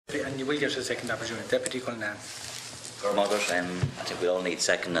you will get a second opportunity. Deputy Cullinane. I think we all need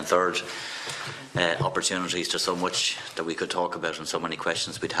second and third opportunities. There's so much that we could talk about and so many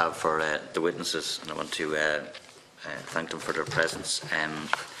questions we'd have for the witnesses, and I want to thank them for their presence.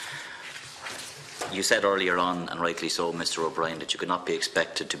 You said earlier on, and rightly so, Mr. O'Brien, that you could not be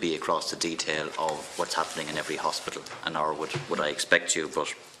expected to be across the detail of what's happening in every hospital, and nor would I expect you,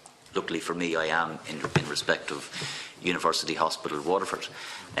 but luckily for me I am in respect of University Hospital Waterford,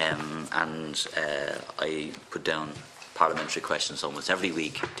 and I put down parliamentary questions almost every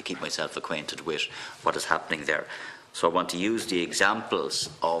week to keep myself acquainted with what is happening there. So I want to use the examples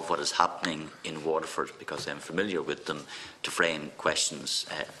of what is happening in Waterford, because I'm familiar with them, to frame questions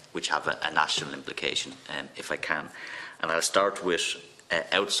which have a national implication, if I can. And I'll start with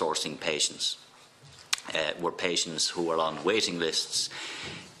outsourcing patients, where patients who are on waiting lists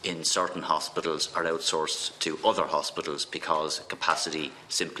in certain hospitals are outsourced to other hospitals because capacity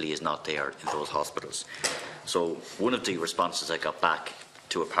simply is not there in those hospitals. So one of the responses I got back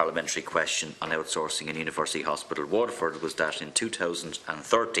to a parliamentary question on outsourcing in University Hospital Waterford was that in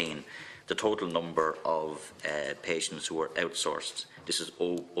 2013 the total number of patients who were outsourced, this is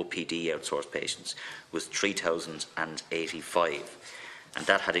OPD outsourced patients, was 3,085, and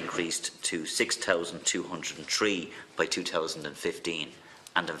that had increased to 6,203 by 2015,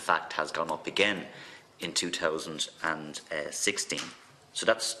 and in fact has gone up again in 2016. So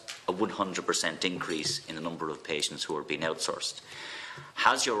that's a 100% increase in the number of patients who are being outsourced.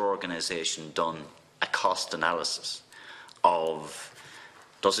 Has your organisation done a cost analysis of,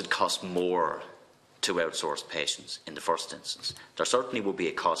 does it cost more to outsource patients in the first instance? There certainly will be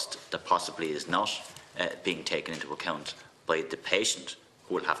a cost that possibly is not being taken into account by the patient,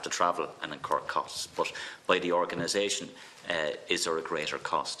 who will have to travel and incur costs, but by the organisation, is there a greater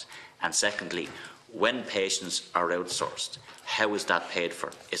cost? And secondly, when patients are outsourced, how is that paid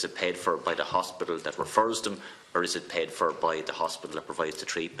for? Is it paid for by the hospital that refers them, or is it paid for by the hospital that provides the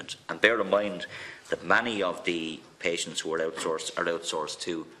treatment? And bear in mind that many of the patients who are outsourced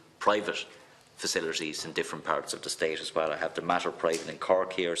to private facilities in different parts of the state as well. I have the Mater Private in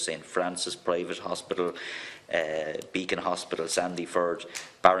Cork here, St Francis Private Hospital, Beacon Hospital, Sandyford,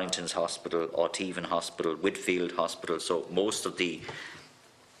 Barrington's Hospital, Auteven Hospital, Whitfield Hospital. So most of the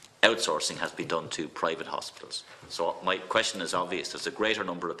outsourcing has been done to private hospitals. So my question is obvious. There's a greater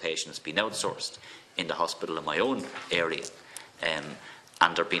number of patients being outsourced in the hospital in my own area, and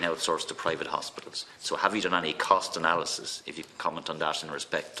they're being outsourced to private hospitals. So have you done any cost analysis, if you can comment on that, in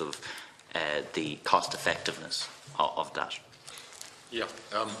respect of the cost effectiveness of that? Yeah.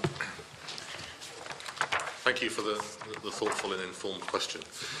 Thank you for the thoughtful and informed question.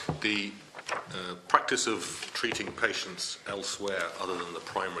 The practice of treating patients elsewhere other than the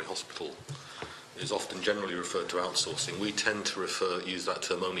primary hospital is often generally referred to outsourcing. We tend to use that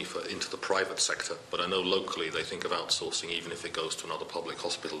term only into the private sector, but I know locally they think of outsourcing even if it goes to another public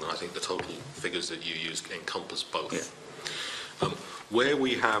hospital, and I think the total figures that you use encompass both. Yeah. Where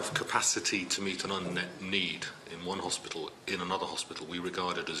we have capacity to meet an unmet need in one hospital, in another hospital, we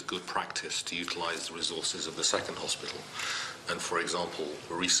regard it as good practice to utilise the resources of the second hospital. And for example,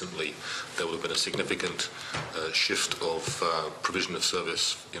 recently there would have been a significant shift of provision of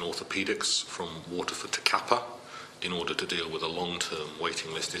service in orthopaedics from Waterford to Kappa in order to deal with a long-term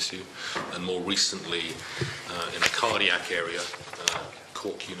waiting list issue. And more recently, in the cardiac area,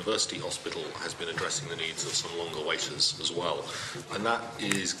 Cork University Hospital has been addressing the needs of some longer waiters as well. And that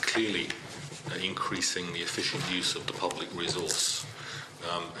is clearly increasing the efficient use of the public resource,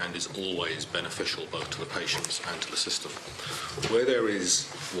 and is always beneficial both to the patients and to the system. Where there is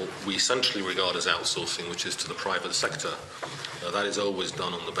what we essentially regard as outsourcing, which is to the private sector, that is always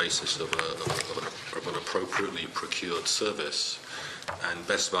done on the basis of an appropriately procured service, and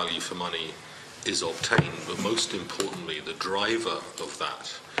best value for money is obtained. But most importantly, the driver of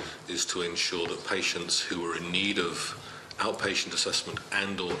that is to ensure that patients who are in need of outpatient assessment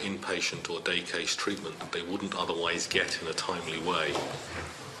and or inpatient or day case treatment that they wouldn't otherwise get in a timely way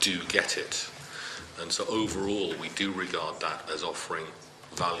do get it. And so overall we do regard that as offering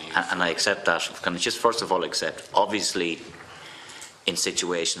value. And I accept that. Can I just first of all accept, obviously in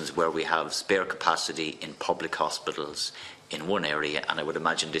situations where we have spare capacity in public hospitals in one area, and I would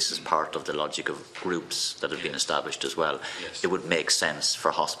imagine this is part of the logic of groups that have been established as well. Yes. It would make sense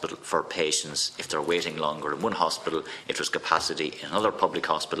for patients, if they're waiting longer in one hospital, if there's capacity in another public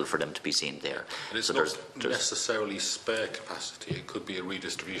hospital for them to be seen there. And it's not necessarily spare capacity. It could be a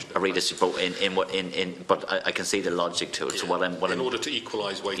redistribution. But I can see the logic to it. Yeah. So in order to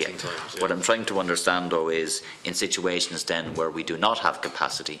equalise waiting times. Yeah. What I'm trying to understand though is in situations then where we do not have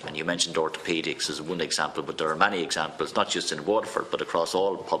capacity, and you mentioned orthopaedics as one example, but there are many examples, not just just in Waterford, but across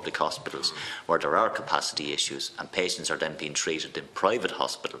all public hospitals where there are capacity issues and patients are then being treated in private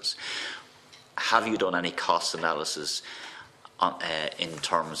hospitals. Have you done any cost analysis in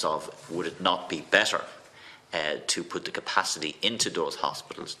terms of would it not be better to put the capacity into those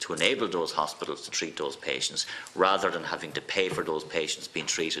hospitals, to enable those hospitals to treat those patients, rather than having to pay for those patients being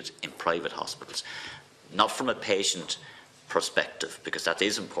treated in private hospitals? Not from a patient perspective, because that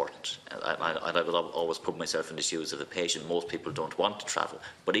is important. I would always put myself in the shoes of a patient. Most people don't want to travel,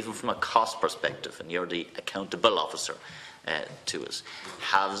 but even from a cost perspective, and you're the accountable officer to us,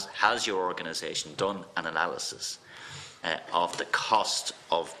 has your organisation done an analysis of the cost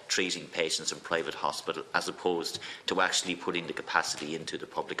of treating patients in private hospital as opposed to actually putting the capacity into the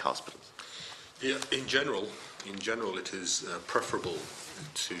public hospitals? Yeah, in general, it is preferable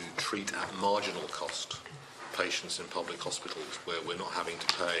to treat at marginal cost patients in public hospitals where we're not having to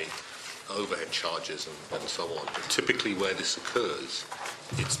pay overhead charges and so on. But typically where this occurs,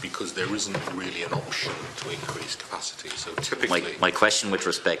 it's because there isn't really an option to increase capacity. So typically... My question with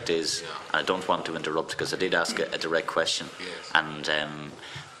respect is, I don't want to interrupt because I did ask a direct question, yes. And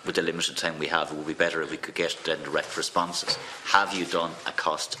with the limited time we have, it would be better if we could get direct responses. Have you done a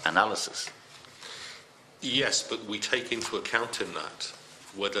cost analysis? Yes, but we take into account in that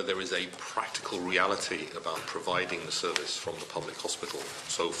whether there is a practical reality about providing the service from the public hospital.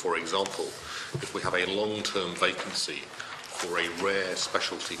 So, for example, if we have a long-term vacancy for a rare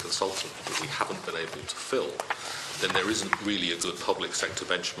specialty consultant that we haven't been able to fill, then there isn't really a good public sector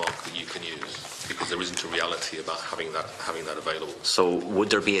benchmark that you can use, because there isn't a reality about having that available. So would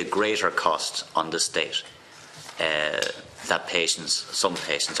there be a greater cost on the state that some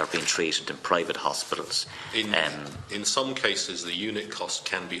patients are being treated in private hospitals? In some cases, the unit cost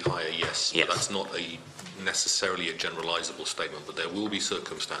can be higher, yes. But that's not necessarily a generalisable statement, but there will be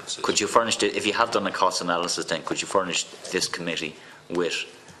circumstances. Could you furnish, if you have done a cost analysis then, could you furnish this committee with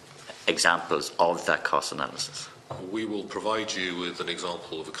examples of that cost analysis? We will provide you with an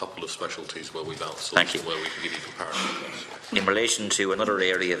example of a couple of specialties where we've outsourced and where we can give you comparison costs. In relation to another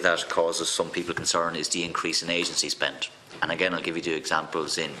area that causes some people concern is the increase in agency spend. And again, I'll give you the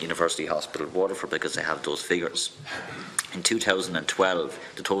examples in University Hospital Waterford because I have those figures. In 2012,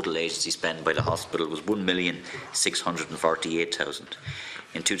 the total agency spend by the hospital was 1,648,000.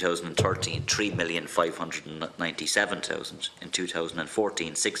 In 2013, 3,597,000. In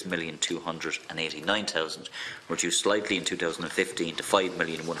 2014, 6,289,000. Reduced slightly in 2015 to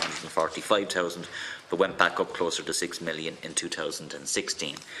 5,145,000, but went back up closer to 6 million in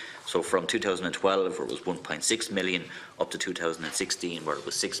 2016. So from 2012, where it was 1.6 million, up to 2016, where it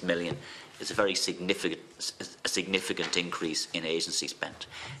was 6 million, is a very significant increase in agency spend.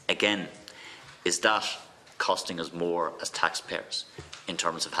 Again, is that costing us more as taxpayers in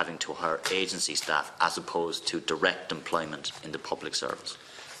terms of having to hire agency staff as opposed to direct employment in the public service?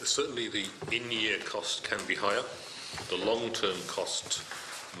 Certainly the in-year cost can be higher. The long-term cost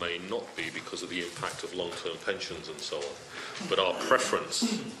may not be because of the impact of long-term pensions and so on. But our preference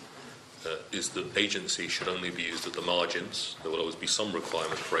is that agency should only be used at the margins. There will always be some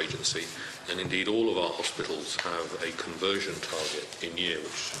requirement for agency, and indeed all of our hospitals have a conversion target in year,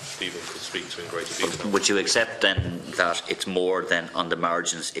 which Stephen could speak to in greater detail. Would you accept then that it's more than on the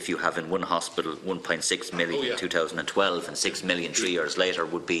margins if you have in one hospital 1.6 million in 2012 and 6 million 3 years later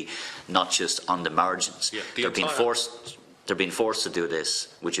would be not just on the margins? They're being forced to do this,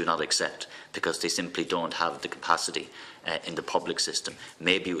 would you not accept, because they simply don't have the capacity in the public system?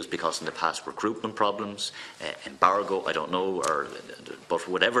 Maybe it was because in the past recruitment problems, embargo, I don't know, but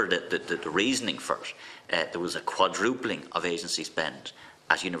whatever the reasoning for it, there was a quadrupling of agency spend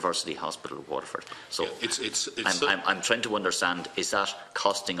at University Hospital Waterford. So I'm trying to understand, is that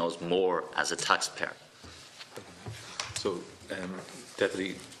costing us more as a taxpayer? So,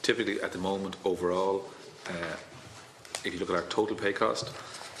 Deputy, typically at the moment overall, if you look at our total pay cost,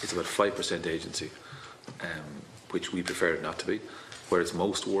 it's about 5% agency, which we prefer it not to be. Where it's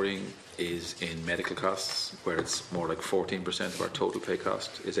most worrying is in medical costs, where it's more like 14% of our total pay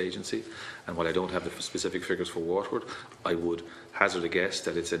cost is agency. And while I don't have the specific figures for Waterford, I would hazard a guess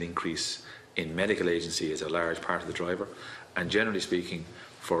that it's an increase in medical agency is a large part of the driver. And generally speaking,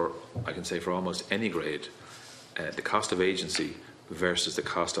 I can say for almost any grade, the cost of agency versus the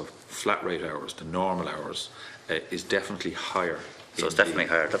cost of flat rate hours, the normal hours, is definitely higher. So it's definitely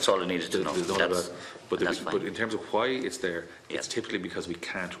higher. That's all I needed to know. But in terms of why it's there, it's typically because we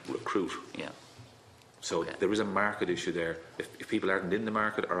can't recruit. Yeah. So there is a market issue there. If people aren't in the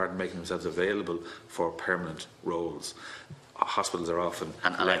market or aren't making themselves available for permanent roles, hospitals are often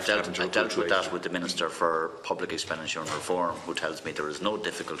And I've left having dealt to recruit with that trade. with the Minister for Public Expenditure and Reform, who tells me there is no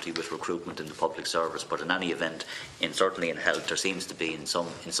difficulty with recruitment in the public service, but in any event, certainly in health, there seems to be in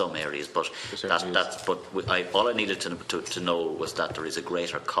some areas. But all I needed to know was that there is a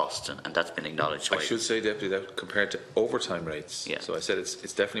greater cost, and that's been acknowledged. I should say, Deputy, that compared to overtime rates, Yeah. so I said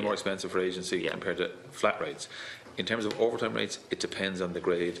it's definitely more expensive for agency compared to flat rates. In terms of overtime rates, it depends on the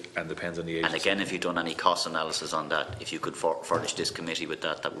grade and depends on the agency. And again, if you've done any cost analysis on that, if you could furnish this committee with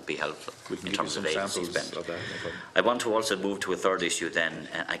that, that would be helpful in terms of agency spend. Of that, no problem. I want to also move to a third issue then.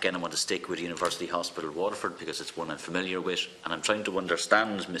 Again, I want to stick with University Hospital Waterford because it's one I'm familiar with, and I'm trying to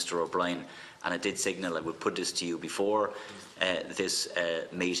understand, Mr O'Brien, and I did signal I would put this to you before this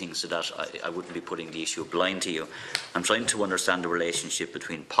meeting so that I wouldn't be putting the issue blind to you. I'm trying to understand the relationship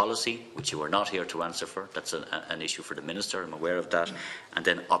between policy, which you are not here to answer for, that's an issue for the Minister, I'm aware of that, and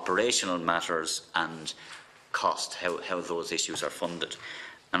then operational matters and cost, how those issues are funded.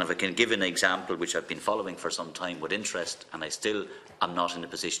 And if I can give an example which I've been following for some time with interest, and I still am not in a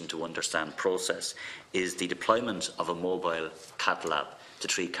position to understand process, is the deployment of a mobile cath lab to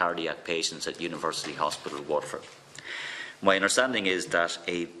treat cardiac patients at University Hospital Waterford. My understanding is that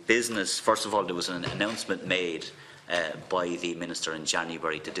a business, first of all, there was an announcement made by the Minister in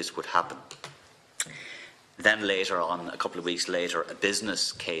January that this would happen. Then later on, a couple of weeks later, a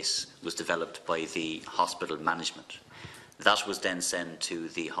business case was developed by the hospital management. That was then sent to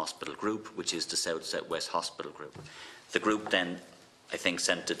the hospital group, which is the South West Hospital Group. The group then, I think,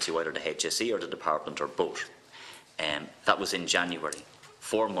 sent it to either the HSE or the department or both. That was in January.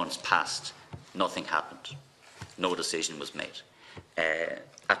 4 months passed, nothing happened. No decision was made.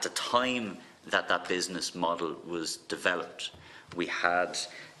 At the time that that business model was developed, we had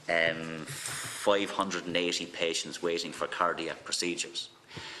 580 patients waiting for cardiac procedures.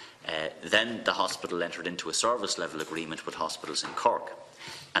 Then the hospital entered into a service level agreement with hospitals in Cork,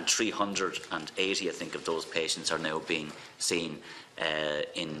 and 380, I think, of those patients are now being seen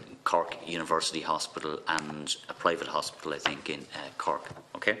in Cork University Hospital and a private hospital, I think, in Cork.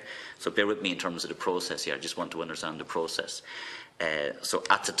 Okay, so bear with me in terms of the process here. I just want to understand the process. So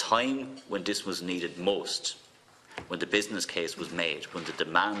at the time when this was needed most, when the business case was made, when the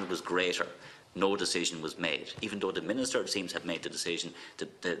demand was greater, no decision was made. Even though the Minister, it seems, had made the decision,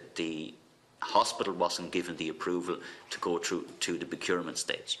 that the hospital wasn't given the approval to go through to the procurement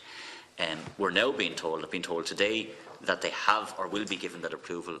stage. We're now being told, I've been told today, that they have or will be given that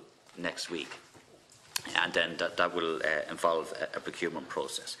approval next week. And then that will involve a procurement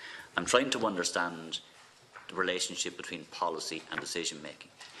process. I'm trying to understand the relationship between policy and decision making.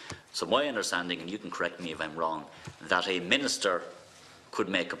 So my understanding, and you can correct me if I'm wrong, that a minister could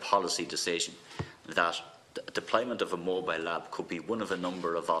make a policy decision that the deployment of a mobile lab could be one of a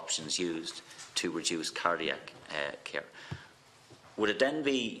number of options used to reduce cardiac care. Would it then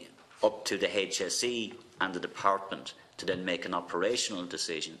be up to the HSE and the department to then make an operational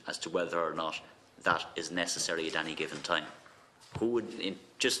decision as to whether or not that is necessary at any given time? Who would,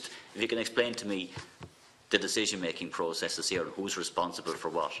 just if you can explain to me the decision-making processes here, who's responsible for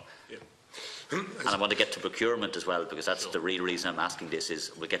what? Yeah. And I want to get to procurement as well, because that's the real reason I'm asking this.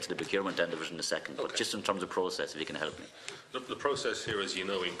 Is we'll get to the procurement end of it in a second, but just in terms of process, if you can help me. The process here, as you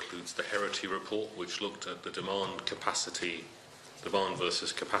know, includes the Heraty report, which looked at the demand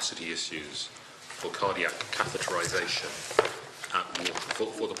versus capacity issues for cardiac catheterisation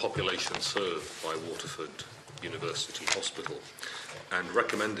for the population served by Waterford University Hospital, and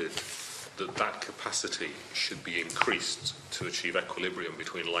recommended that capacity should be increased to achieve equilibrium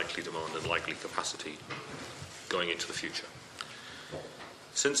between likely demand and likely capacity going into the future.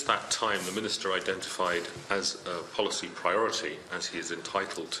 Since that time, the Minister identified as a policy priority, as he is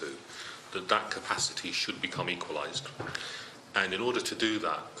entitled to, that capacity should become equalised. And in order to do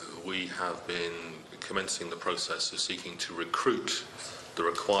that, we have been commencing the process of seeking to recruit the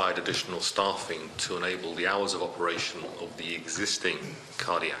required additional staffing to enable the hours of operation of the existing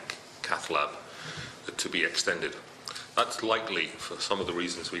cardiac cath lab to be extended. That's likely, for some of the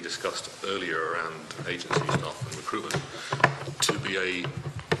reasons we discussed earlier around agency staff and recruitment, to be a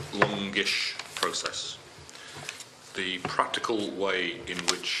longish process. The practical way in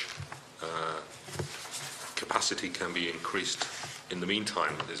which capacity can be increased in the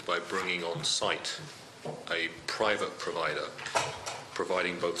meantime is by bringing on site a private provider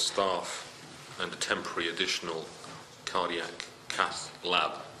providing both staff and a temporary additional cardiac cath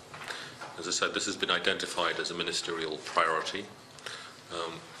lab. As I said, this has been identified as a ministerial priority.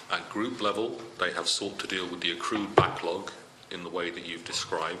 At group level, they have sought to deal with the accrued backlog in the way that you've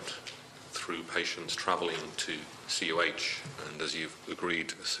described through patients travelling to CUH, and as you've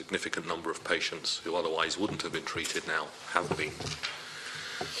agreed, a significant number of patients who otherwise wouldn't have been treated now have been.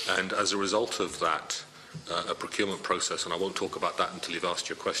 And as a result of that, a procurement process, and I won't talk about that until you've asked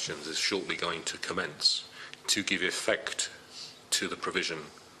your questions, is shortly going to commence to give effect to the provision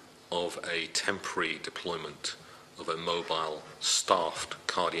of a temporary deployment of a mobile staffed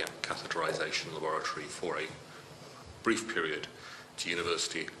cardiac catheterisation laboratory for a brief period to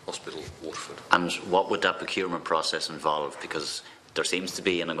University Hospital Waterford. And what would that procurement process involve? Because there seems to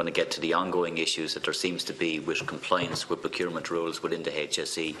be, and I'm going to get to the ongoing issues that there seems to be with compliance with procurement rules within the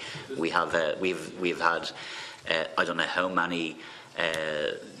HSE. We've had I don't know how many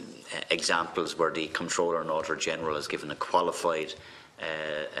examples where the Controller and Auditor General has given a qualified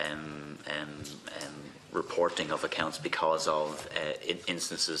reporting of accounts because of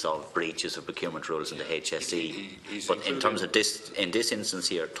instances of breaches of procurement rules in the HSE. But in terms of this instance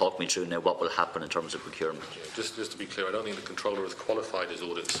here, talk me through now what will happen in terms of procurement. Yeah, just to be clear, I don't think the Controller has qualified his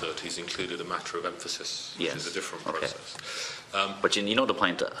audit cert. He's included a matter of emphasis, which is a different process. But you know the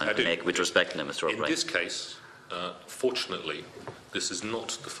point I make with respect to them, Mr. O'Brien. In this case, fortunately, this is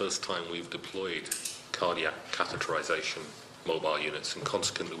not the first time we've deployed cardiac catheterisation mobile units, and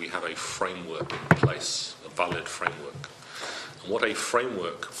consequently we have a framework in place, a valid framework. And what a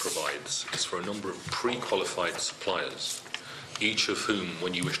framework provides is for a number of pre-qualified suppliers, each of whom,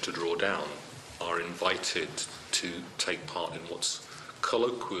 when you wish to draw down, are invited to take part in what's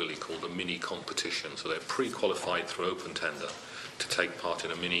colloquially called a mini competition. So they're pre-qualified through open tender to take part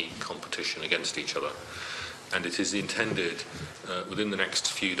in a mini competition against each other. And it is intended within the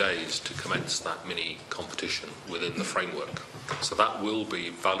next few days to commence that mini competition within the framework. So that will be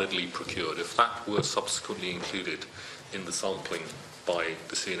validly procured. If that were subsequently included in the sampling by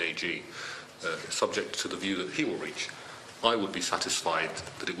the CNAG, subject to the view that he will reach, I would be satisfied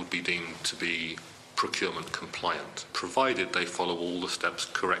that it would be deemed to be procurement compliant, provided they follow all the steps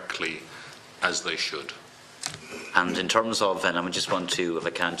correctly as they should. And in terms of, and I just want to, if I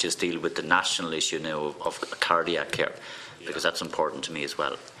can, just deal with the national issue now of cardiac care, because that's important to me as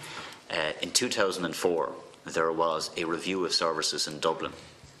well. In 2004, there was a review of services in Dublin.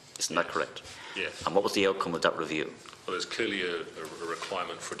 Isn't that correct? Yes. And what was the outcome of that review? Well, there's clearly a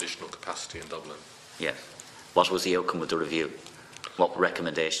requirement for additional capacity in Dublin. Yes. What was the outcome of the review? What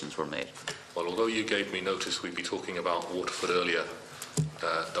recommendations were made? Well, although you gave me notice we'd be talking about Waterford earlier,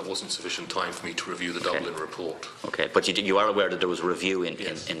 that wasn't sufficient time for me to review the Dublin report. Okay, but you are aware that there was a review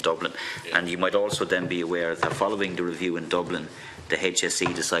in Dublin, and you might also then be aware that following the review in Dublin, the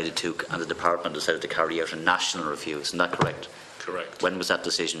HSE decided to, and the department decided to carry out a national review. Isn't that correct? Correct. When was that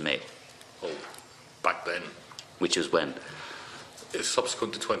decision made? Oh, back then. Which is when? It's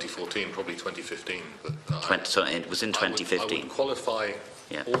subsequent to 2014, probably 2015. But so it was in 2015. I would qualify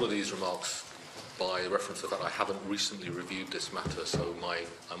all of these remarks by reference to the fact I haven't recently reviewed this matter, so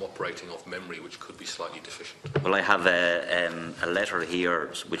I'm operating off memory, which could be slightly deficient. Well, I have a letter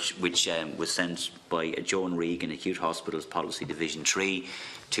here which was sent by Joan Regan, Acute Hospitals Policy Division 3,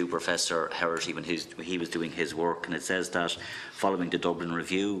 to Professor Herity when he was doing his work, and it says that following the Dublin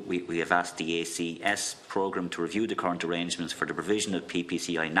review, we have asked the ACS programme to review the current arrangements for the provision of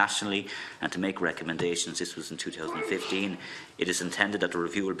PPCI nationally and to make recommendations. This was in 2015. It is intended that the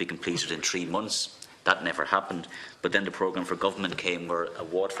review will be completed in 3 months. That never happened. But then the programme for government came where a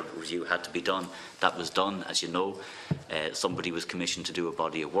Waterford review had to be done. That was done, as you know. Somebody was commissioned to do a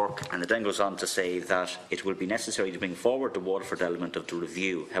body of work. And it then goes on to say that it will be necessary to bring forward the Waterford element of the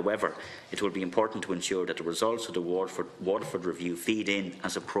review. However, it will be important to ensure that the results of the Waterford review feed in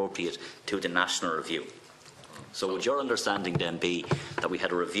as appropriate to the national review. So would your understanding then be that we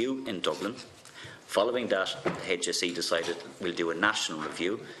had a review in Dublin? Following that, the HSE decided we'll do a national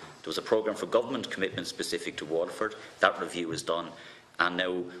review. There was a programme for government commitment specific to Waterford. That review is done, and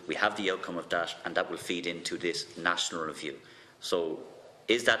now we have the outcome of that, and that will feed into this national review. So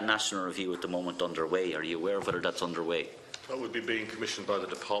is that national review at the moment underway? Are you aware of whether that's underway? That would be being commissioned by the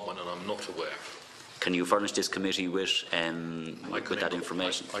department, and I'm not aware. Can you furnish this committee with that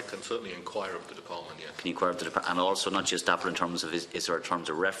information? I can certainly inquire of the department, yes. Can you inquire of the department? And also not just that, but in terms of, is there in terms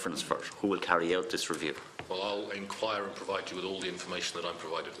of reference for it? Who will carry out this review? Well, I'll inquire and provide you with all the information that I'm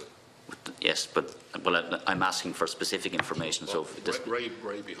provided with. Yes, but I'm asking for specific information. Well, so Ray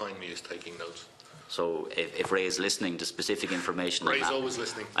behind me is taking notes. So if Ray is listening to specific information, Ray's always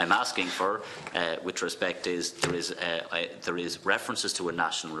listening. I'm asking for, with respect, is there is references to a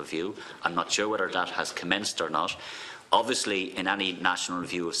national review. I'm not sure whether that has commenced or not. Obviously, in any national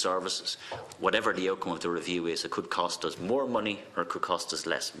review of services, whatever the outcome of the review is, it could cost us more money or it could cost us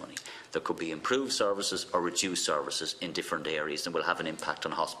less money. There could be improved services or reduced services in different areas, and will have an impact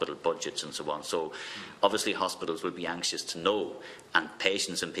on hospital budgets and so on. So obviously hospitals will be anxious to know, and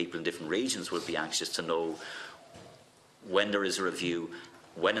patients and people in different regions will be anxious to know when there is a review,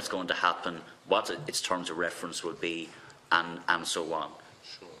 when it's going to happen, what its terms of reference will be, and so on.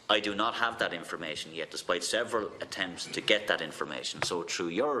 I do not have that information yet, despite several attempts to get that information. So through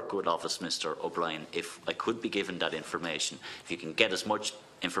your good office, Mr. O'Brien, if I could be given that information, if you can get as much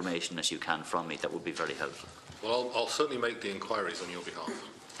information as you can from me, that would be very helpful. Well, I'll certainly make the inquiries on your behalf.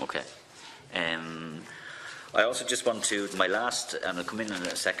 Okay. I also just want to, my last, and I'll come in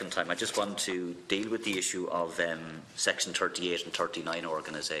a second time, I just want to deal with the issue of Section 38 and 39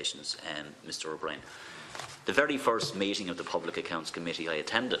 organisations, Mr. O'Brien. The very first meeting of the Public Accounts Committee I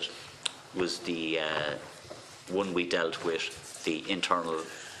attended was the one we dealt with the internal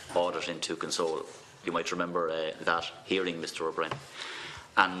audit into Console. You might remember that hearing, Mr. O'Brien.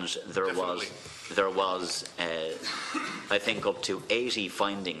 And there was, I think, up to 80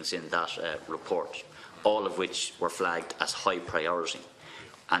 findings in that report, all of which were flagged as high priority.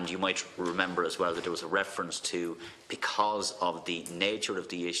 And you might remember as well that there was a reference to, because of the nature of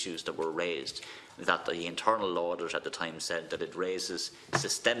the issues that were raised, that the internal audit at the time said that it raises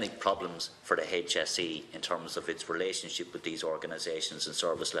systemic problems for the HSE in terms of its relationship with these organisations and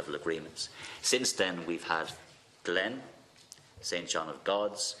service level agreements. Since then, we've had Glen, St John of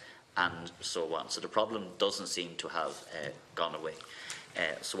God's, and so on. So the problem doesn't seem to have gone away.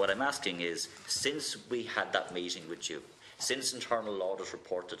 So what I'm asking is, since we had that meeting with you, since internal audit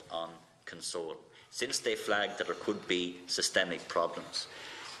reported on Console, since they flagged that there could be systemic problems,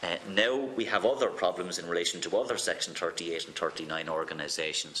 now we have other problems in relation to other Section 38 and 39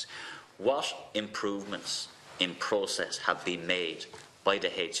 organisations. What improvements in process have been made by the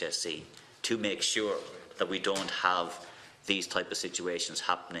HSE to make sure that we don't have these type of situations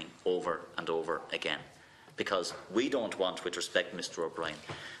happening over and over again? Because we don't want, with respect, Mr. O'Brien,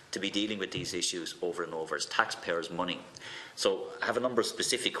 to be dealing with these issues over and over. It's taxpayers' money. So I have a number of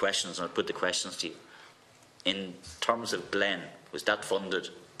specific questions, and I'll put the questions to you. In terms of Glen, was that funded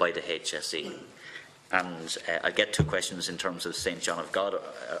by the HSE? And I'll get to questions in terms of St John of God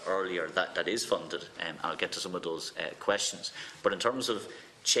earlier, that is funded. I'll get to some of those questions. But in terms of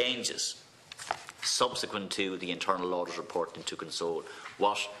changes subsequent to the internal audit report into Console,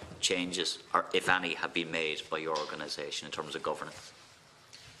 what changes, or if any, have been made by your organisation in terms of governance?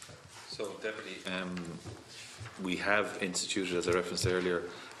 So, Deputy, we have instituted, as I referenced earlier,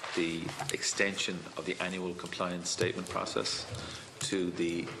 the extension of the annual compliance statement process to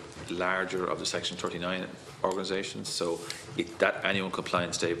the larger of the Section 39 organisations. So that annual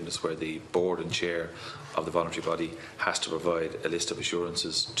compliance statement is where the board and chair of the voluntary body has to provide a list of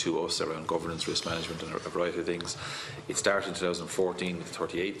assurances to us around governance, risk management and a variety of things. It started in 2014 with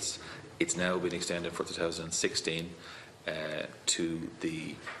 38s. It's now been extended for 2016 to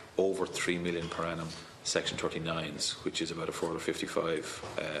the over 3 million per annum Section 39s, which is about a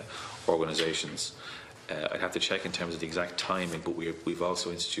 455 organisations. I'd have to check in terms of the exact timing, but we've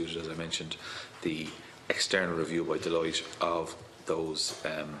also instituted, as I mentioned, the external review by Deloitte of those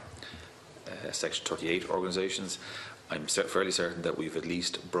Section 38 organisations. I'm fairly certain that we've at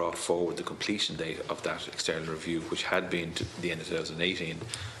least brought forward the completion date of that external review, which had been to the end of 2018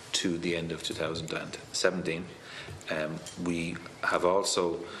 to the end of 2017. We have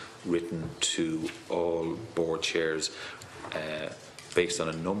also written to all board chairs based on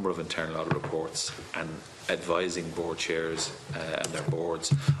a number of internal audit reports and advising board chairs and their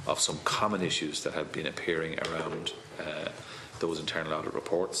boards of some common issues that have been appearing around those internal audit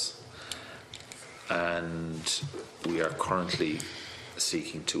reports. And we are currently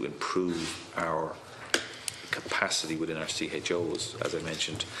seeking to improve our capacity within our CHOs, as I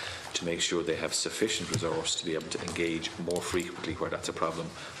mentioned, to make sure they have sufficient resource to be able to engage more frequently where that's a problem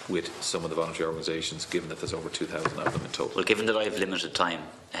with some of the voluntary organisations, given that there's over 2,000 of them in total. Well, given that I have limited time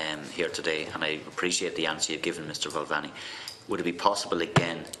here today, and I appreciate the answer you've given, Mr. Valvani, would it be possible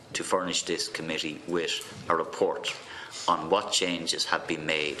again to furnish this committee with a report on what changes have been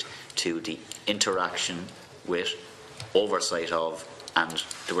made to the interaction with, oversight of, and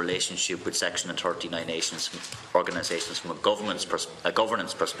the relationship with Section 39 organisations from a governance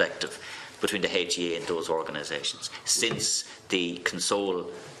perspective between the HSE and those organisations since the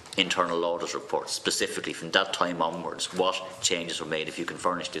Console internal audit report, specifically from that time onwards? What changes were made? If you can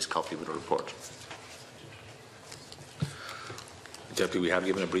furnish this copy with a report. Deputy, we have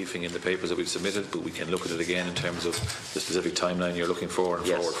given a briefing in the papers that we've submitted, but we can look at it again in terms of the specific timeline you're looking for and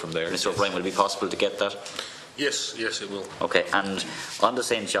forward from there. Mr. O'Brien, will it be possible to get that? Yes, it will. Okay, and on the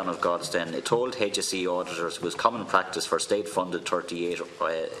St John of God's then, it told HSE auditors it was common practice for state-funded 38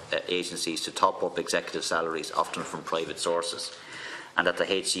 agencies to top up executive salaries, often from private sources, and that the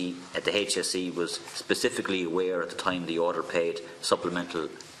HSE was specifically aware at the time the order paid supplemental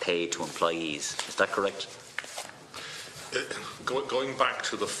pay to employees. Is that correct? Going back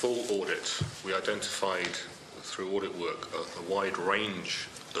to the full audit, we identified through audit work a wide range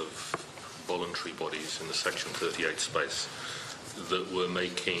of voluntary bodies in the Section 38 space that were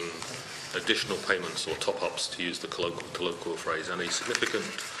making additional payments or top-ups, to use the colloquial phrase, and a significant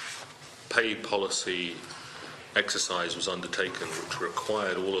pay policy exercise was undertaken which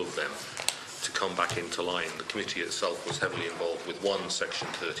required all of them to come back into line. The committee itself was heavily involved with one Section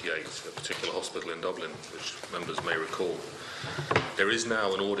 38, a particular hospital in Dublin, which members may recall. There is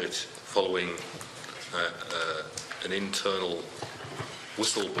now an audit following an internal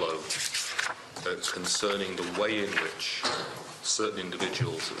whistleblow concerning the way in which certain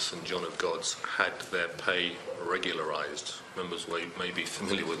individuals at St John of God's had their pay regularised. Members may be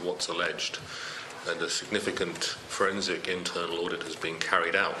familiar with what's alleged, and a significant forensic internal audit has been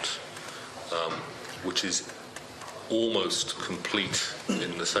carried out, which is almost complete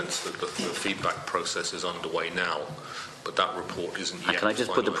in the sense that the feedback process is underway now, but that report isn't yet. And can I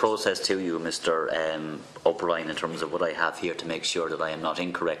just put the process to you, Mr. O'Brien, in terms of what I have here to make sure that I am not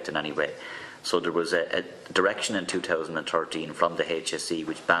incorrect in any way? So there was a direction in 2013 from the HSE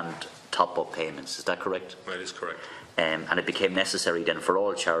which banned top-up payments. Is that correct? That is correct. And it became necessary then for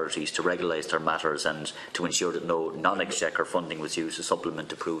all charities to regularise their matters and to ensure that no non-exchequer funding was used to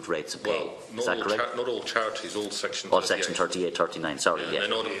supplement approved rates of pay. Well, is that correct? Not all charities, all Section 38. All Section 38, 39, sorry, yeah. They're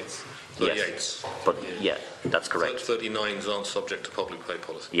not 38s. Yes. But, yeah, that's correct. 39s aren't subject to public pay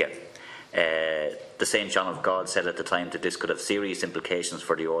policy. Yeah. The St John of God said at the time that this could have serious implications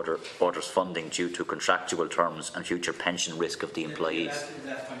for the order's funding due to contractual terms and future pension risk of the employees.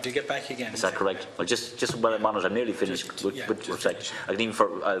 Do you get back again? Is that correct? Well, just while I'm on it, I'm nearly finished. I can even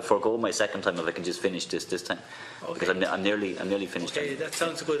I'll forego my second time if I can just finish this time, okay. Because I'm nearly finished. Okay, that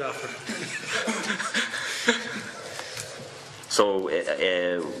sounds a good offer. So.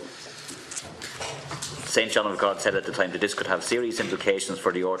 St John of God said at the time that this could have serious implications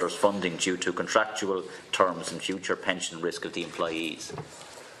for the order's funding due to contractual terms and future pension risk of the employees.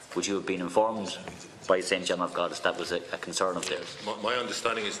 Would you have been informed by St John of God if that was a concern of theirs? My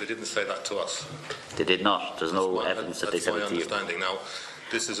understanding is they didn't say that to us. They did not. There's no evidence that they said it to you. That's my understanding. Now,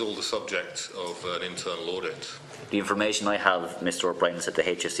 this is all the subject of an internal audit. The information I have, Mr. O'Brien, is that the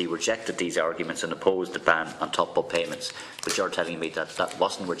HSE rejected these arguments and opposed the ban on top-up payments. But you're telling me that that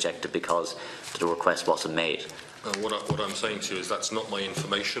wasn't rejected because the request wasn't made. What I'm saying to you is that's not my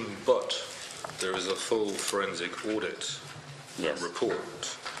information, but there is a full forensic audit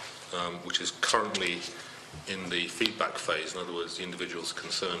report, which is currently in the feedback phase. In other words, the individuals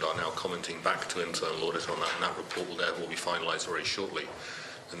concerned are now commenting back to internal audit on that, and that report will therefore be finalised very shortly.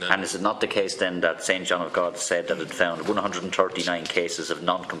 And is it not the case then that St John of God said that it found 139 cases of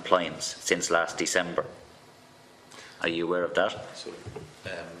non-compliance since last December? Are you aware of that? So,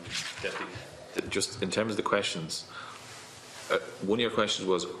 Deputy, just in terms of the questions, one of your questions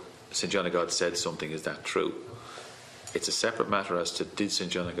was St John of God said something. Is that true? It's a separate matter as to did St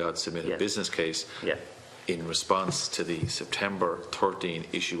John of God submit a business case in response to the September 13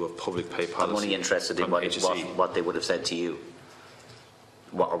 issue of public pay policy. I'm only interested in what they would have said to you.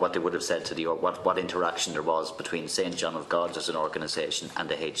 Or what they would have said to the, what interaction there was between St John of God as an organisation and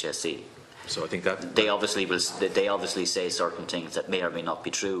the HSE. So I think that they obviously say certain things that may or may not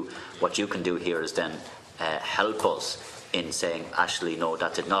be true. What you can do here is then help us in saying, actually, no,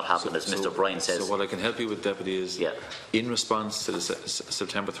 that did not happen, as Mr. Bryan says. So what I can help you with, Deputy, is in response to the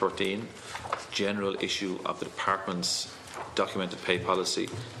September 13 general issue of the Department's documented pay policy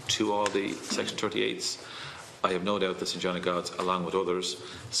to all the Section 38s, I have no doubt that St John of God's, along with others,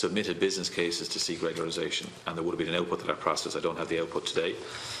 submitted business cases to seek regularisation, and there would have been an output to that process. I don't have the output today.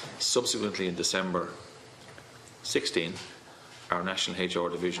 Subsequently, in December 16, our National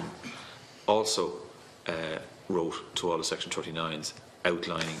HR Division also wrote to all the Section 39s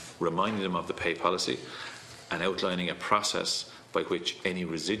reminding them of the pay policy and outlining a process by which any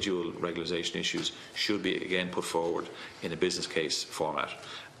residual regularisation issues should be again put forward in a business case format.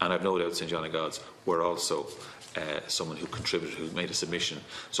 And I've no doubt St John of God's were also someone who contributed, who made a submission.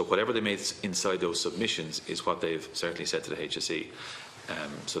 So whatever they made inside those submissions is what they've certainly said to the HSE.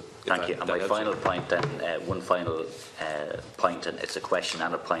 Thank you. And my final point then, one final point, and it's a question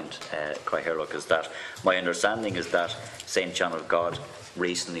and a point, Caithfirleach, is that my understanding is that St John of God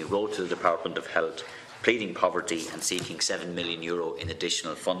recently wrote to the Department of Health pleading poverty and seeking €7 million in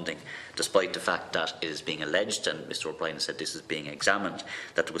additional funding, despite the fact that it is being alleged, and Mr O'Brien said this is being examined,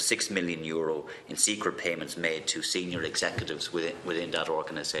 that there was €6 million in secret payments made to senior executives within that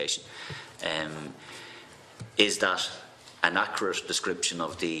organisation. Is that an accurate description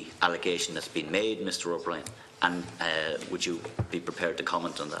of the allegation that's been made, Mr O'Brien? And would you be prepared to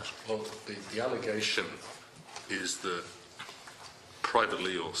comment on that? Well, the allegation is that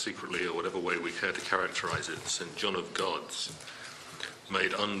privately or secretly, or whatever way we care to characterise it, St John of God's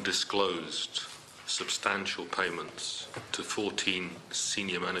made undisclosed substantial payments to 14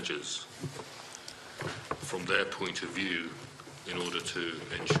 senior managers from their point of view in order to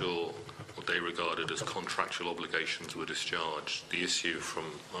ensure what they regarded as contractual obligations were discharged. The issue from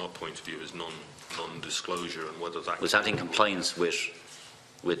our point of view is non-disclosure, and whether that was that in compliance with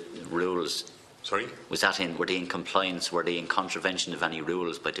rules? Sorry? Were they in compliance? Were they in contravention of any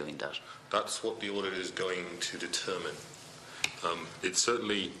rules by doing that? That's what the audit is going to determine. It's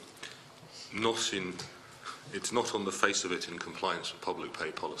certainly not it's not on the face of it in compliance with public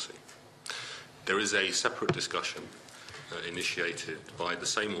pay policy. There is a separate discussion initiated by the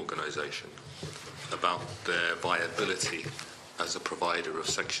same organisation about their viability as a provider of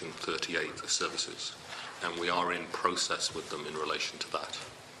Section 38 services, and we are in process with them in relation to that.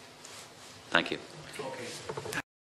 Thank you. Okay.